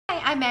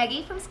I'm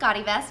Maggie from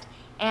Scotty Vest,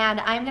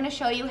 and I'm going to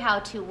show you how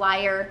to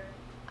wire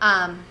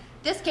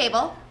this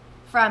cable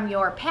from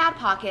your pad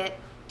pocket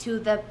to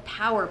the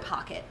power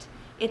pocket.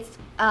 It's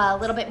a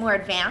little bit more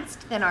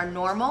advanced than our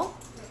normal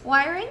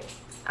wiring.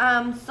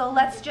 So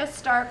let's just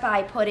start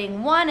by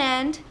putting one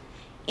end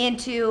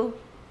into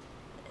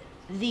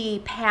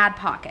the pad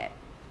pocket.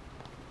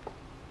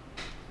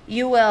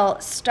 You will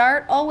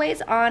start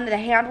always on the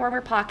hand warmer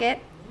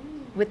pocket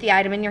with the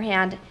item in your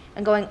hand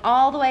and going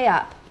all the way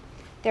up.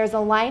 There's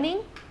a lining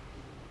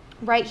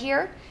right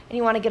here, and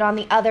you want to get on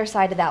the other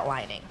side of that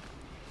lining.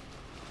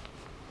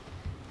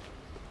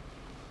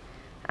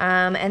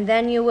 And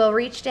then you will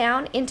reach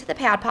down into the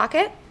pad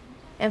pocket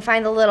and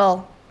find the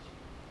little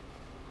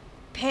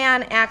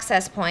pan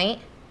access point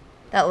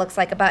that looks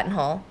like a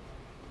buttonhole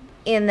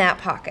in that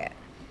pocket.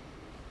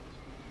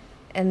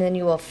 And then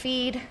you will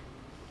feed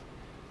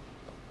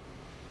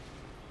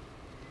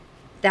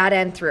that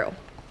end through.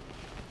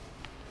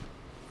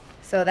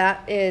 So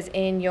that is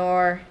in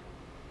your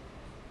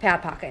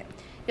pad pocket.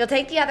 You'll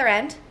take the other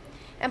end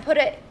and put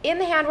it in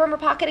the hand warmer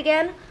pocket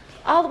again,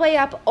 all the way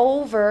up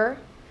over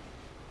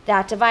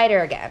that divider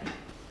again.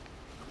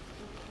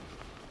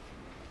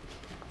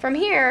 From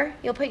here,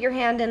 you'll put your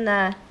hand in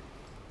the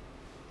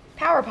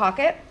power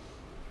pocket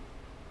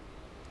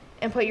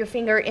and put your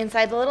finger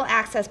inside the little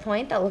access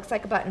point that looks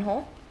like a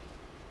buttonhole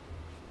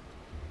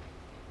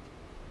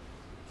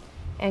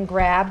and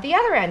grab the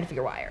other end of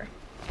your wire.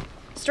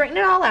 Straighten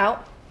it all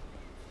out.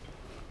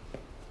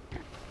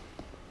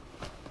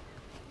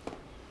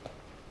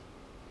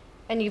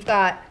 And you've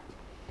got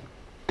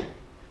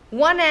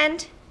one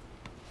end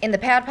in the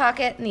pad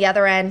pocket and the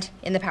other end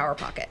in the power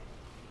pocket.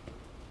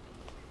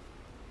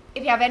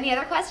 If you have any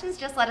other questions,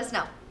 just let us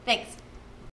know. Thanks.